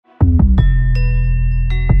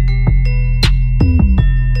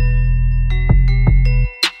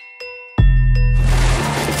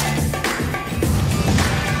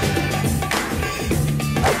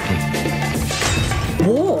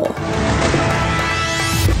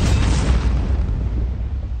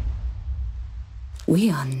We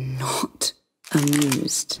are not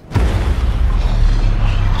amused.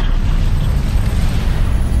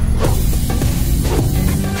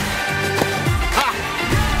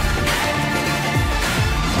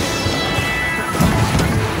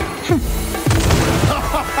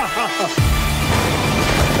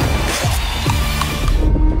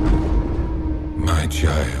 My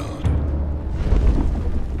child,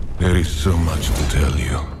 there is so much to tell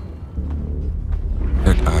you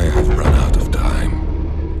that I have run out of time.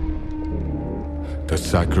 The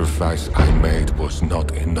sacrifice I made was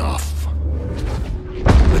not enough.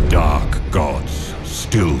 The dark gods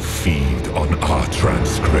still feed on our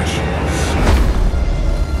transgressions.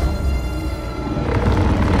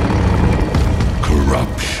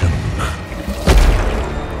 Corruption.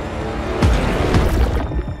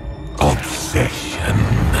 Obsession.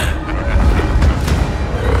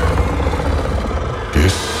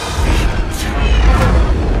 Deceit.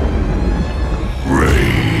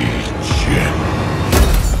 Rage.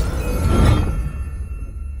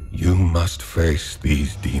 You must face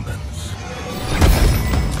these demons.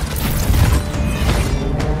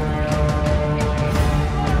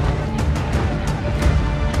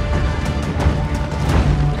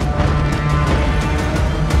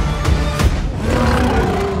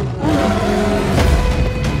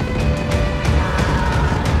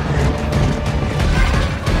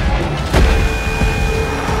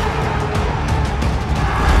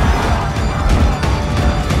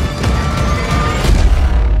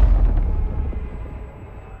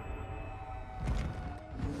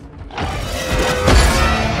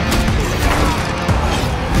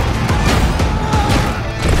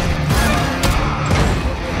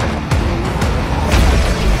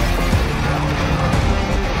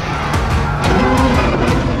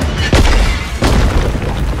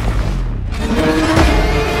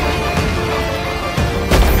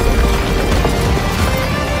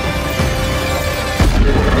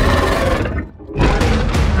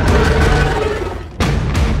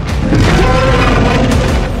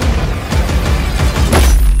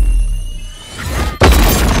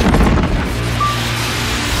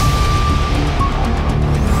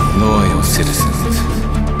 Citizens,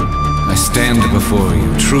 I stand before you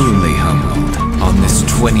truly humbled on this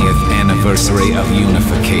 20th anniversary of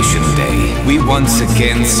Unification Day. We once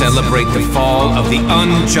again celebrate the fall of the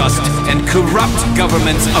unjust and corrupt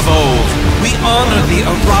governments of old. We honor the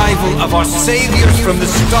arrival of our saviors from the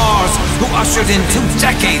stars who ushered in 2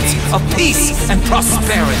 decades of peace and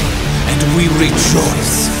prosperity. And we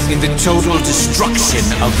rejoice in the total destruction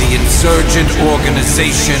of the insurgent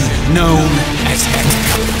organization known as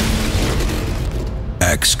XCOM.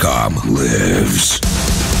 XCOM lives.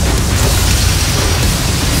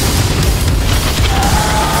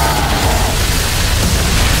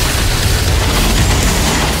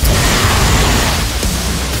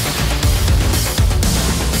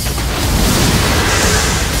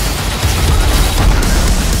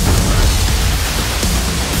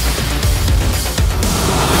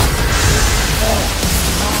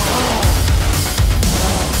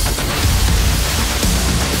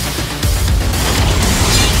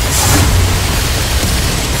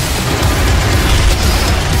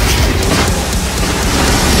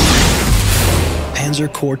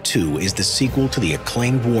 Panzer Corps II is the sequel to the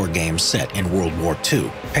acclaimed war game set in World War II,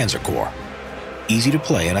 Panzer Corps. Easy to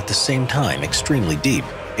play and at the same time extremely deep,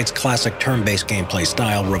 its classic turn-based gameplay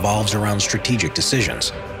style revolves around strategic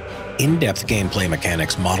decisions. In-depth gameplay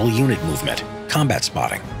mechanics model unit movement, combat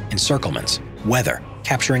spotting, encirclements, weather,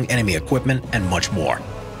 capturing enemy equipment, and much more.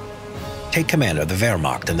 Take command of the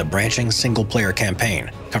Wehrmacht in the branching single-player campaign,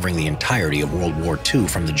 covering the entirety of World War II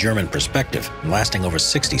from the German perspective and lasting over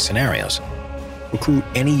 60 scenarios. Recruit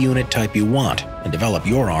any unit type you want and develop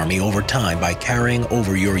your army over time by carrying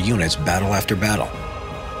over your units battle after battle.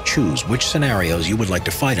 Choose which scenarios you would like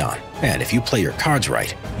to fight on, and if you play your cards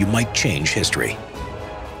right, you might change history.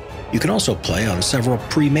 You can also play on several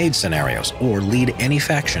pre-made scenarios or lead any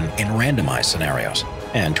faction in randomized scenarios,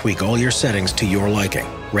 and tweak all your settings to your liking,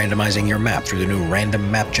 randomizing your map through the new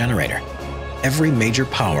random map generator. Every major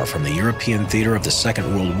power from the European theater of the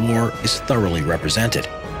Second World War is thoroughly represented,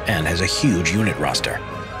 and has a huge unit roster.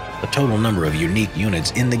 The total number of unique units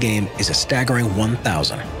in the game is a staggering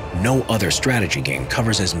 1,000. No other strategy game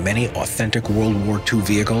covers as many authentic World War II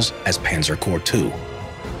vehicles as Panzer Corps II.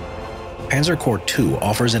 Panzer Corps II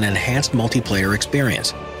offers an enhanced multiplayer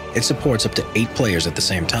experience. It supports up to 8 players at the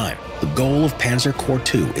same time. The goal of Panzer Corps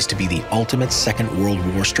II is to be the ultimate Second World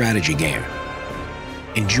War strategy game.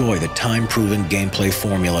 Enjoy the time-proven gameplay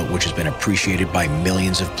formula which has been appreciated by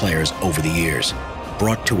millions of players over the years,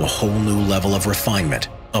 brought to a whole new level of refinement,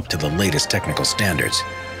 up to the latest technical standards.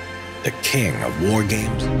 the king of war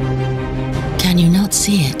games? Can you not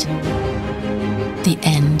see it? The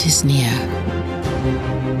end is near.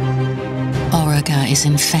 Auriga is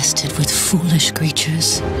infested with foolish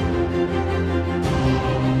creatures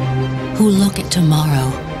who look at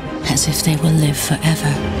tomorrow as if they will live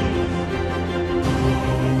forever.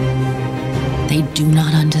 They do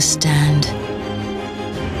not understand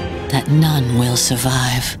that none will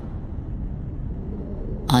survive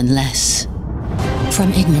unless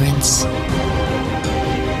from ignorance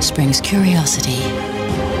springs curiosity.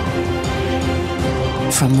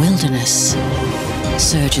 From wilderness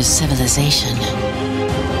surges civilization.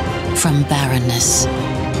 From barrenness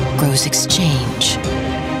grows exchange.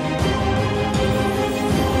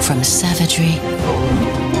 From savagery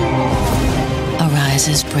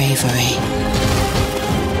arises bravery.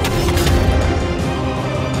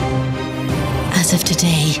 As of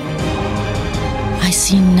today, I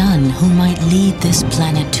see none who might lead this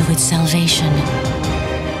planet to its salvation.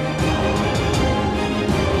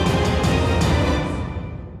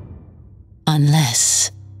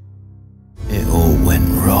 Unless... It all went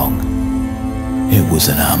wrong. It was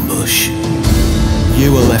an ambush.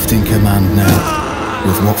 You are left in command now,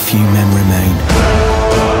 with what few men remain.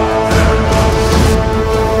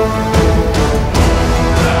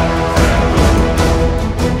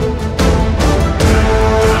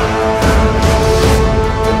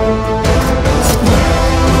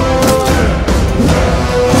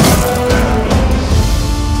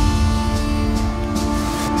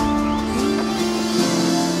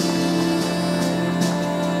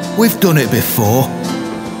 We've done it before,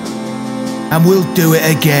 and we'll do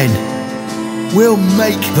it again. We'll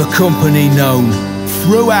make the company known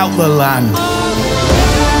throughout the land.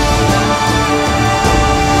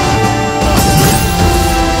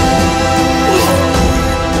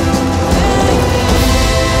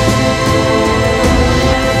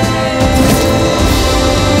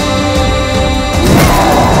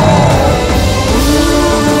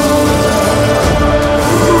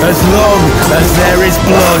 As long as there is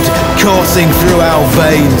blood coursing through our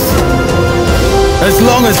veins, as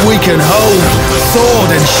long as we can hold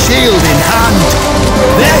sword and shield in hand,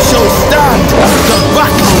 there shall stand the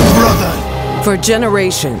battle, brother! For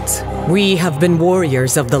generations, we have been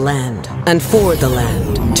warriors of the land and for the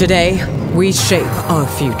land. Today, we shape our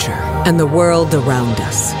future and the world around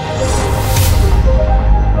us.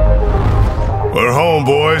 We're home,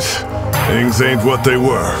 boys. Things ain't what they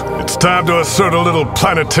were. It's time to assert a little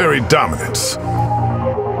planetary dominance.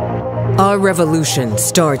 Our revolution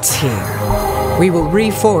starts here. We will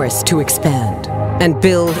reforest to expand and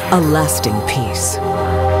build a lasting peace.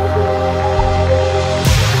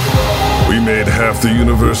 We made half the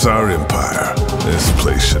universe our empire. This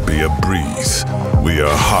place should be a breeze. We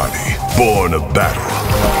are hardy, born of battle,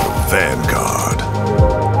 vanguard.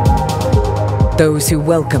 Those who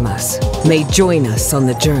welcome us may join us on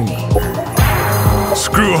the journey.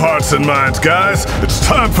 Screw hearts and minds, guys. It's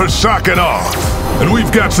time for shock and awe. And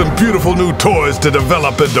we've got some beautiful new toys to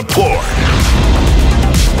develop and deploy.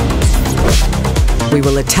 We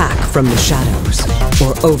will attack from the shadows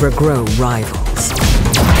or overgrow rivals.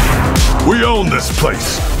 We own this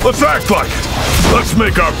place. Let's act like it. Let's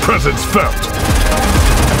make our presence felt.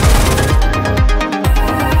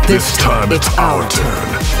 This time it's our turn.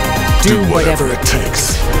 Do whatever it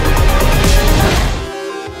takes.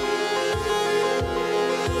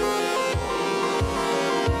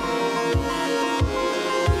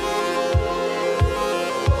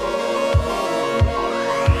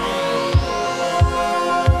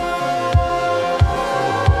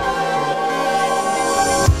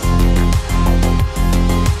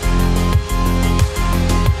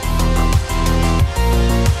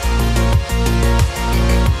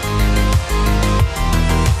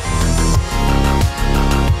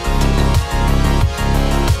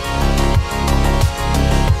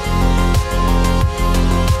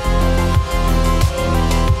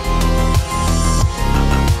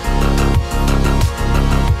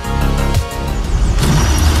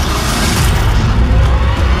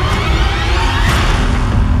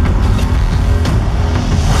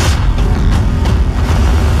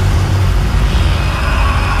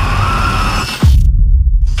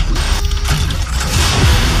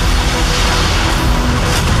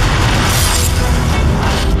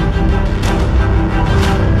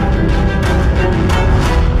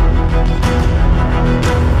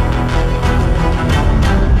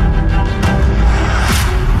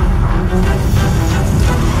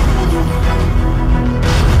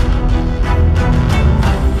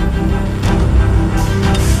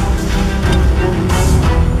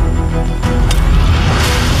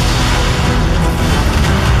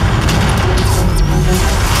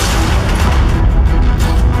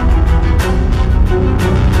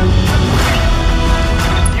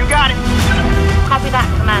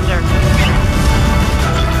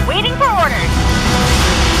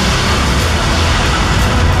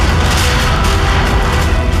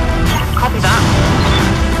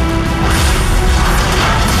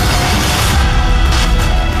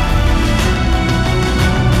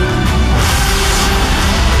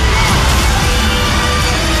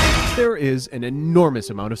 is an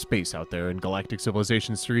enormous amount of space out there in Galactic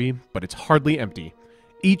Civilizations 3, but it's hardly empty.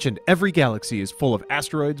 Each and every galaxy is full of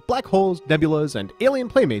asteroids, black holes, nebulas, and alien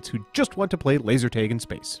playmates who just want to play laser tag in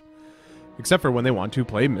space. Except for when they want to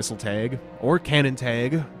play missile tag, or cannon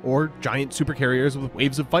tag, or giant supercarriers with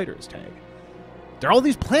waves of fighters tag. There are all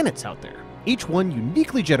these planets out there, each one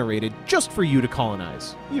uniquely generated just for you to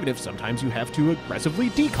colonize, even if sometimes you have to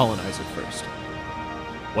aggressively decolonize it first.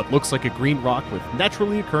 What looks like a green rock with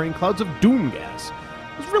naturally occurring clouds of doom gas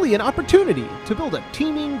is really an opportunity to build a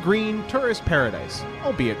teeming green tourist paradise,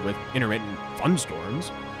 albeit with intermittent fun storms.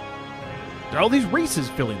 There are all these races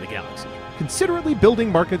filling the galaxy, considerately building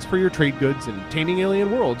markets for your trade goods and obtaining alien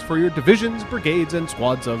worlds for your divisions, brigades, and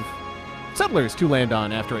squads of settlers to land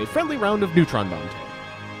on after a friendly round of neutron bomb tag.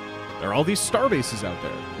 There are all these star bases out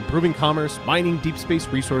there, improving commerce, mining deep space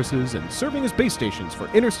resources, and serving as base stations for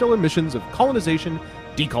interstellar missions of colonization,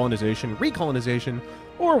 decolonization, recolonization,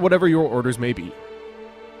 or whatever your orders may be.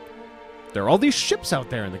 There are all these ships out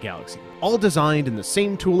there in the galaxy, all designed in the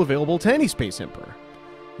same tool available to any space emperor.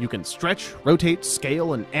 You can stretch, rotate,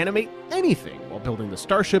 scale, and animate anything while building the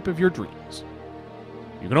starship of your dreams.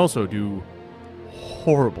 You can also do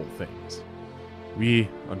horrible things. We,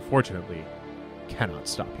 unfortunately, cannot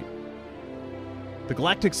stop you. The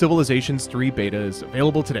Galactic Civilizations 3 beta is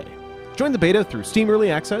available today. Join the beta through Steam Early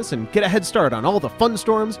Access and get a head start on all the fun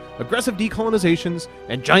storms, aggressive decolonizations,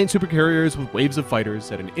 and giant supercarriers with waves of fighters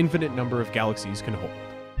that an infinite number of galaxies can hold.